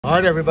All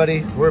right,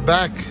 everybody, we're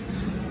back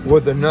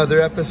with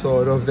another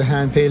episode of the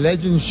Handpay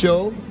Legends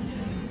Show,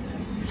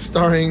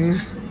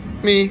 starring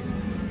me.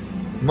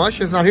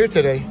 Mush is not here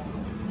today.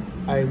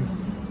 I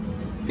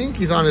think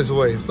he's on his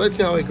way, so let's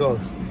see how it goes.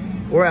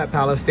 We're at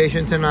Palace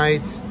Station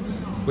tonight.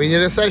 We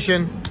need a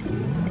session.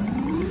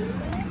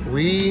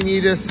 We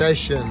need a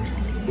session.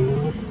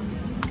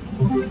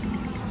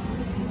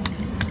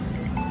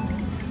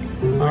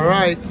 All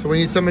right, so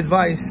we need some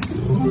advice,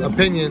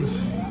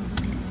 opinions.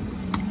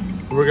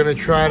 We're gonna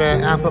try to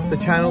amp up the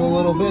channel a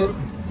little bit,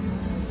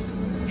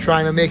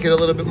 trying to make it a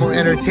little bit more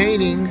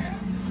entertaining.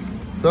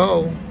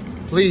 So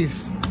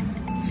please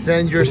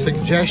send your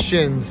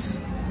suggestions.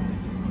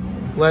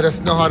 Let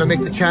us know how to make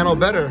the channel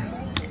better.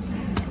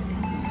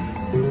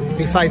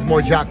 Besides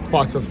more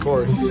jackpots, of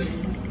course.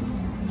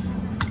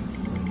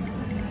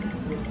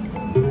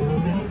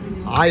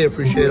 I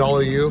appreciate all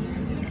of you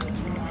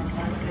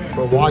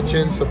for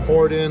watching,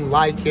 supporting,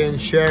 liking,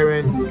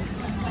 sharing.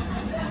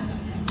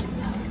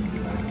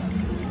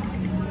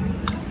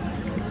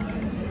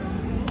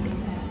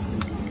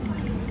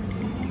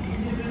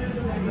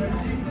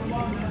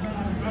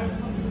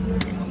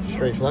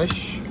 Straight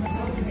flush.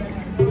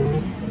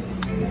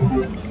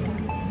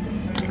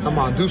 Come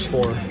on, deuce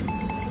four.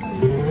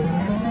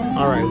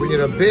 All right, we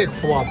need a big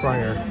flop right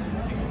here.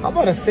 How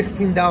about a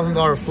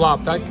 $16,000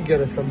 flop? That could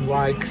get us some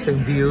likes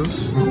and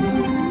views.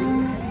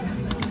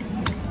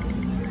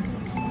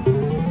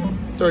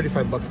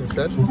 35 bucks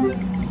instead.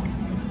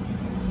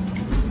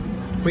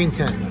 Queen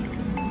 10.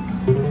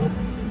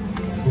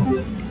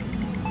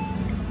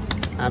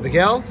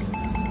 Abigail.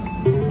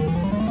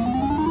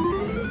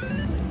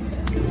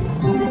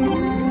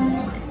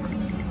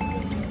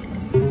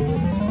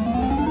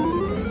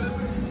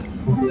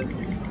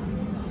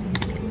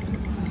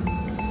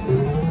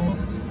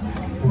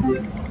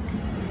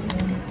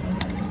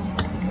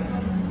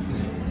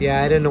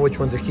 Yeah, I didn't know which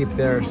one to keep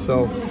there,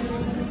 so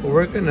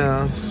we're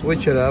gonna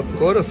switch it up.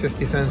 Go to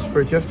 50 cents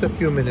for just a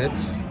few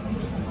minutes.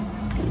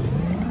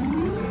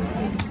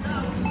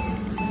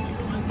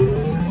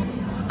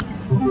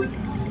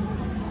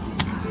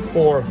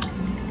 Four.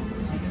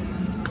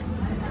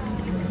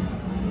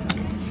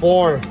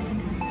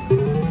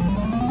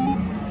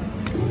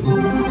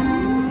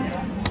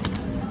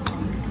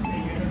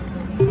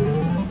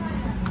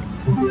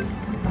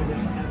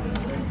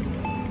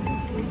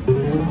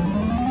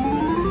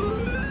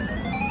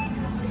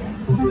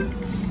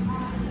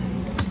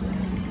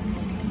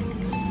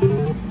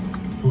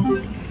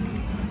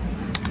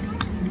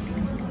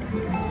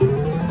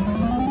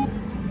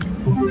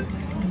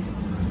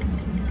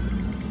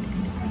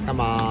 Come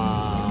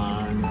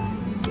on.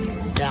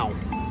 Down.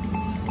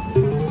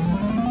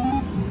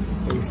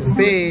 Ace of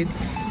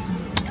spades.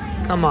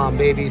 Come on,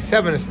 baby.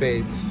 Seven of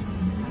spades.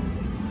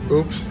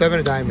 Oops, seven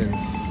of diamonds.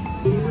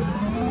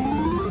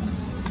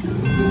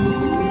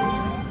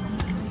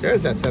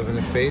 There's that seven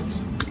of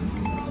spades.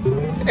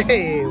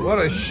 Hey, what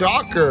a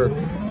shocker.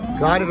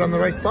 Got it on the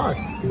right spot.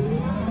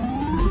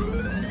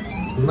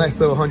 Nice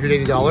little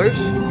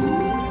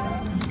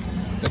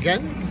 $180.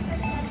 Again?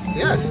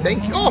 Yes,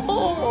 thank you.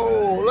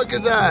 Oh, look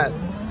at that.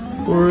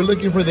 We're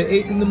looking for the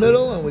 8 in the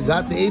middle, and we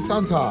got the 8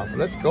 on top.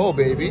 Let's go,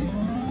 baby.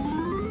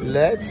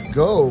 Let's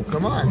go.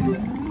 Come on.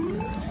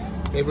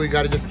 Maybe we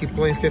got to just keep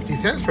playing 50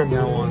 cents from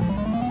now on.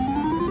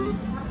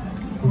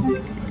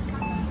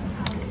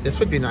 This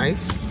would be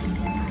nice.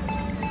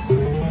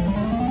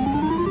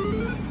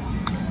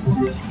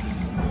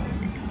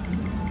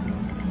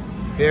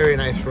 Very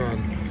nice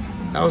run.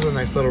 That was a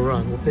nice little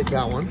run. We'll take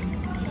that one.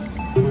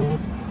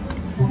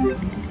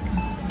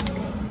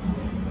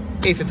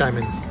 Ace of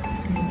diamonds.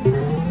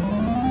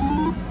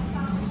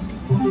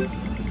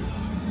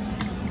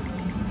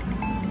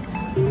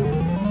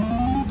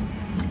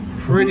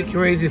 Pretty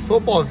crazy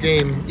football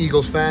game,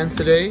 Eagles fans,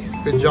 today.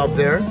 Good job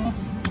there.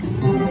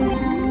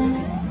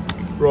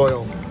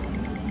 Royal.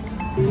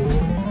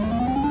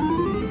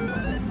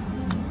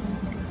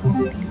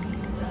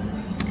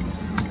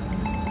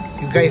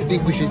 You guys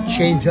think we should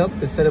change up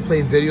instead of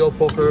playing video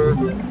poker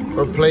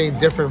or playing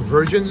different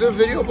versions of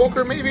video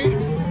poker maybe?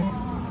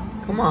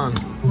 Come on.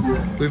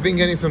 We've been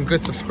getting some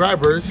good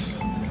subscribers.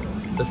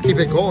 Let's keep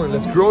it going.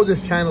 Let's grow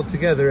this channel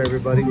together,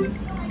 everybody.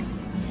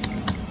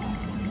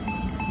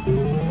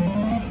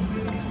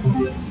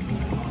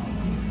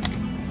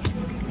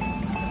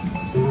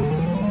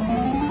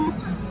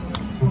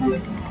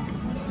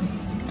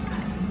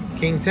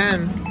 King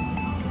 10.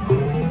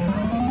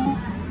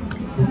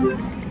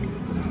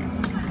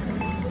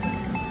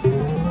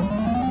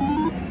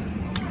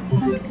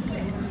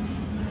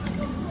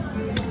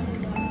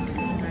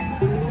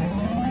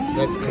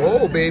 Let's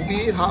go,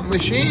 baby. Hot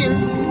machine.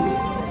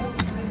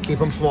 Keep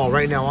them small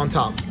right now on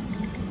top.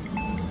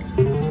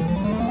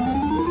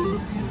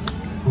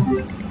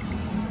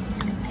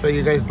 So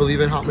you guys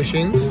believe in hot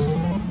machines?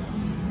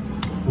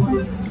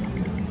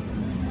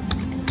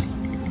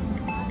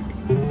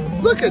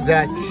 Look at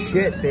that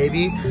shit,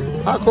 baby.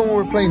 How come when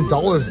we're playing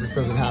dollars this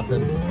doesn't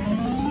happen?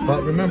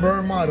 But remember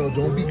our motto,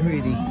 don't be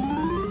greedy.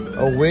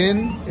 A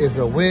win is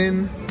a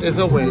win is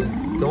a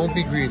win. Don't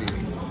be greedy.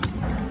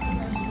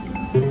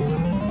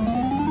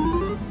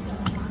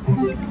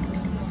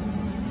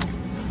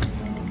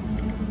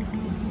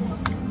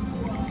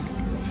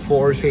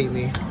 Fours hate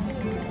me.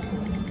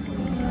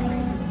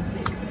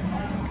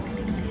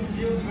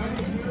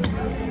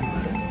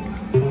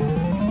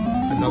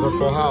 Another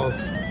full house.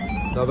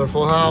 Another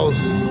full house.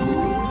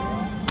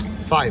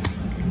 5.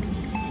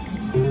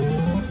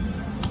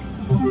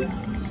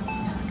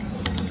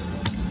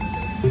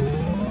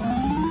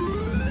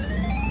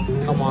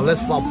 Come on,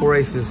 let's flop 4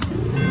 aces.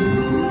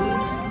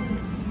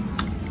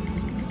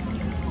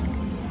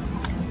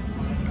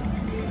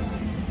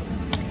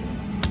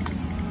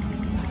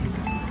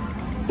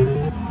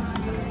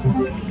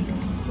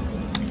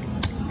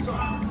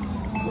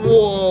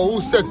 Whoa,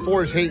 who said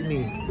 4s hate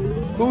me?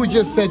 Who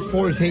just said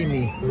 4s hate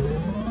me?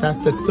 That's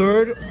the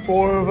 3rd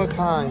 4 of a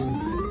kind.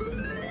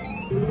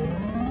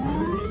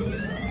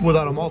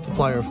 Without a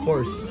multiplier, of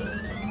course.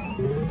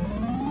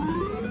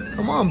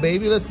 Come on,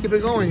 baby, let's keep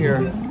it going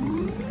here.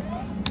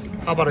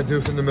 How about a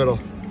deuce in the middle? I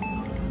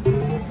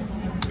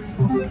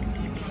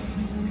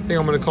think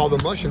I'm gonna call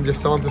the mush and just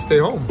tell him to stay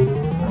home.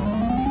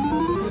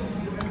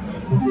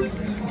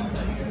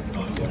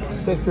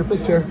 Picture,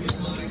 picture.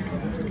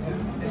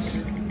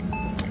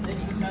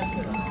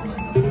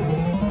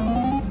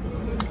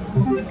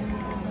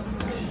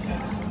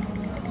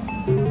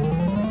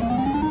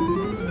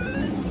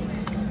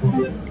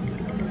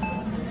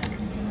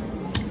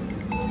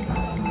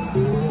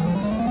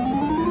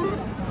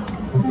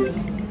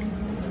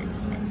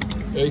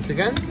 Eights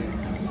again.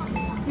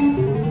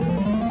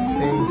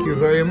 Thank you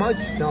very much.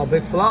 Now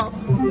big flop.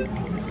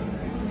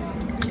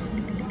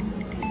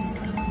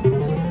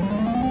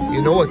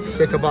 You know what's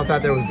sick about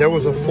that? There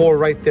was a 4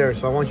 right there.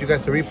 So I want you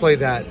guys to replay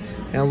that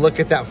and look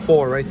at that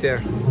 4 right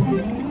there.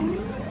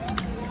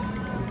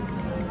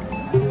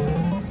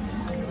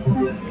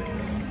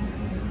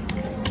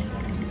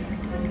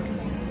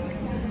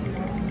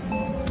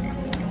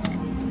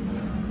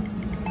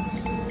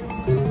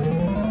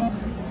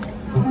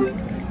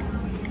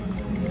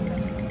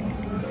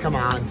 Come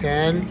on,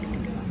 10.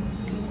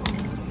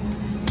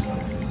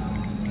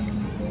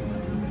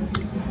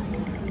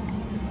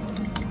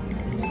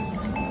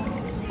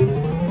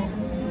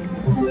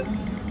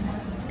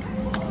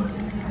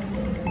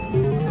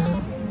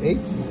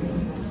 Eights.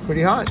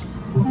 Pretty hot.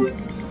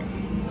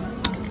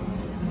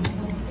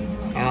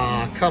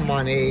 Ah, come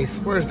on, ace.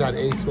 Where's that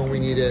ace when we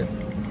need it?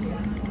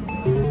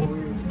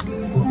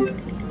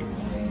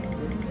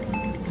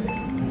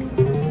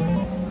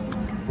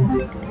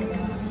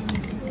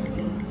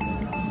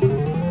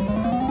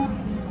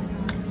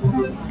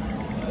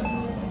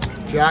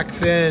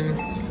 Jackson.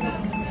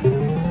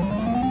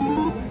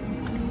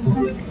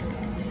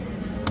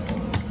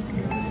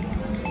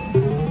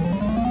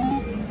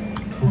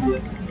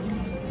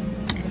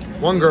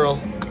 One girl.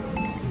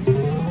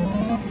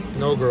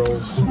 No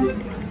girls.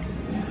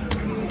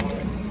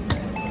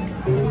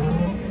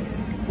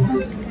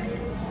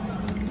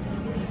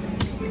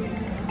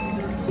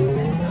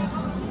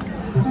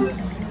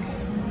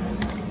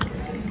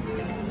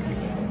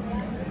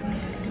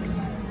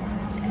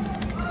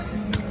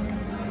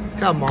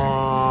 Come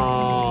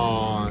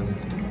on.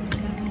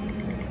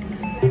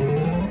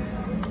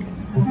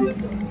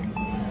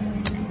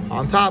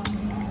 On top.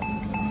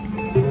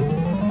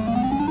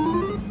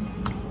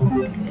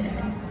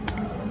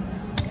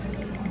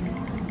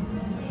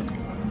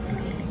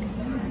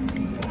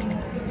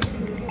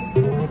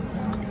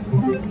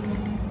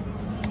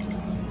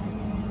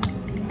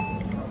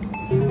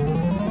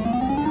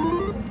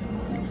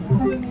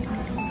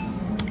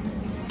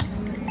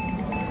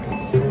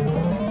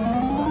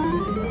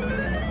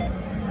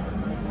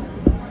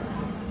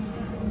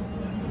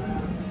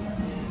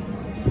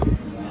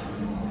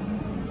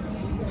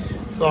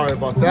 Sorry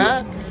about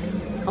that.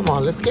 Come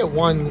on, let's get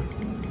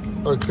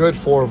a good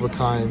 4 of a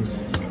kind.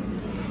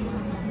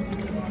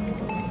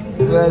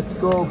 Let's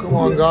go. Come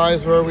on,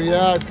 guys. Where are we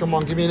at? Come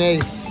on, give me an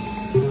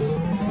ace.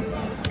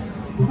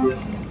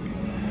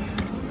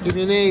 Give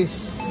me an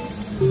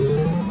ace.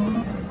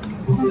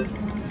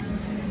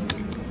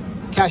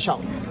 Cash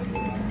out.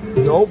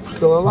 Nope,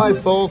 still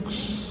alive,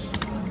 folks.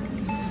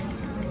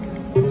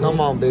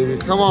 Come on, baby.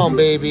 Come on,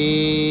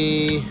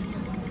 baby.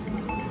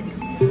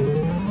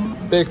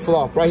 Big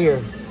flop right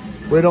here.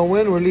 We don't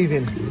win, we're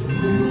leaving.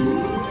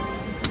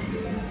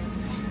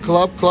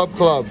 Club, club,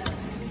 club.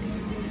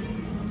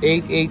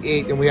 8, 8,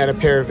 8, and we had a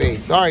pair of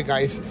 8s. All right,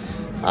 guys.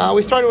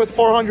 We started with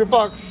 400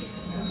 bucks.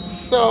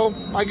 So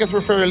I guess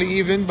we're fairly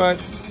even, but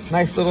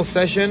nice little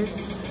session.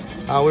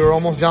 We were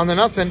almost down to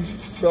nothing.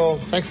 So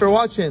thanks for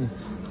watching.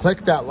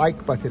 Click that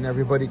like button,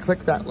 everybody.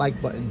 Click that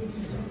like button.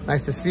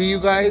 Nice to see you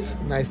guys.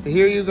 Nice to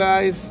hear you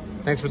guys.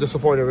 Thanks for the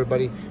support,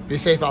 everybody. Be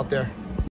safe out there.